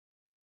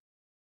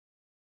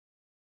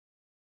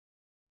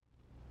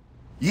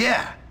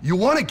Yeah, you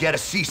want to get a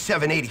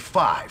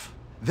C785.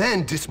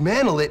 Then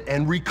dismantle it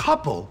and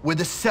recouple with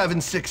a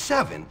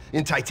 767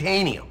 in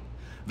titanium.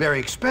 Very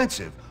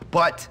expensive,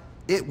 but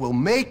it will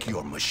make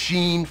your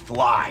machine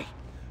fly.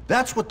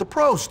 That's what the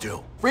pros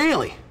do.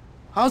 Really?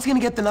 I was gonna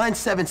get the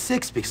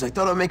 976 because I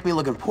thought it would make me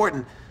look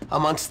important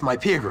amongst my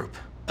peer group.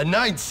 A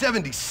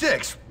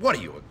 976? What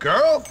are you, a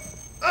girl?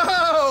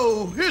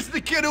 Oh, here's the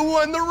kid who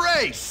won the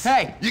race.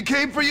 Hey. You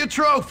came for your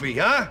trophy,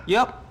 huh?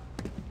 Yep.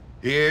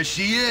 Here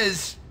she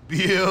is.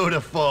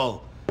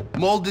 Beautiful.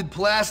 Molded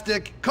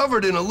plastic,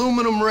 covered in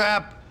aluminum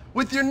wrap,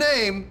 with your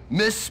name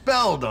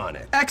misspelled on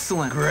it.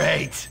 Excellent.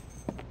 Great.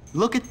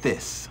 Look at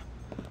this.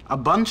 A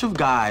bunch of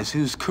guys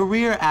whose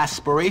career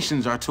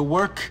aspirations are to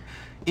work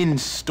in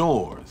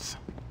stores.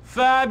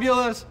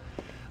 Fabulous.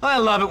 I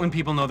love it when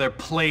people know their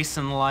place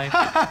in life.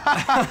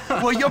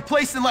 Well, your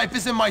place in life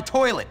is in my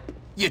toilet,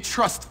 you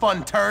trust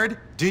fund turd.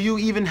 Do you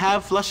even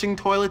have flushing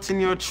toilets in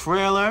your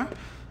trailer?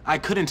 I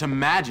couldn't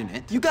imagine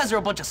it. You guys are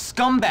a bunch of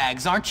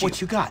scumbags, aren't you?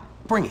 What you got?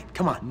 Bring it,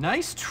 come on.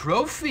 Nice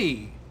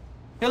trophy.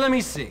 Here, let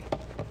me see.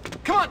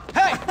 Come on,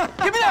 hey,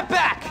 give me that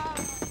back!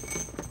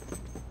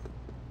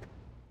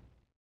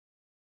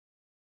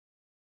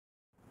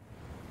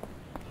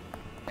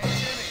 Hey,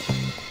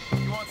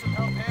 Jimmy, you want some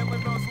help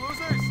handling those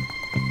losers?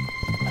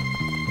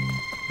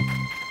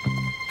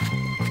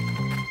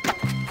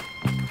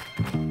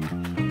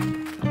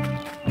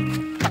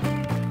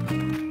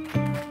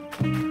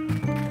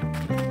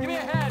 Give me a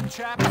hand,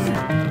 chaps.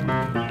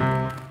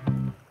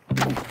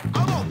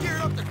 I'm all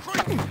geared up to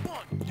crank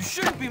one. You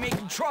shouldn't be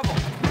making trouble. I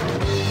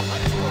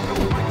just woke up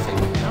punching,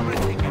 and I'm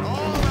gonna take it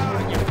all out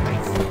on your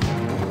face.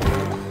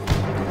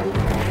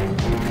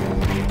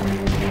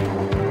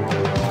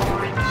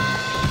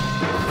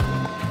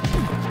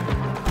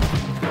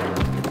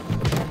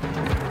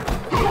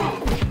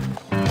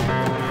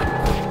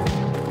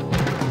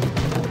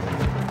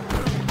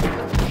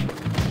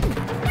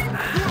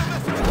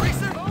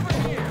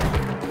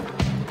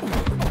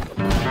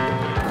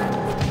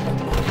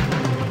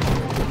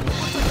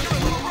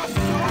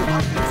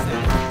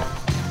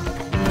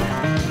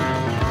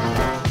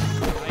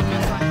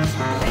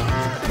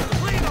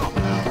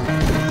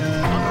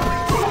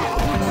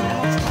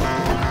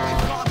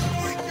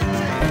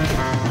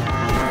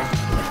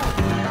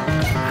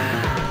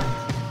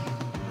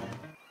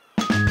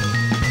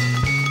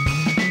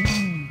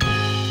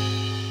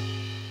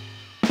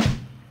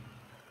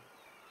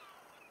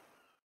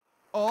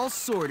 All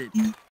sorted.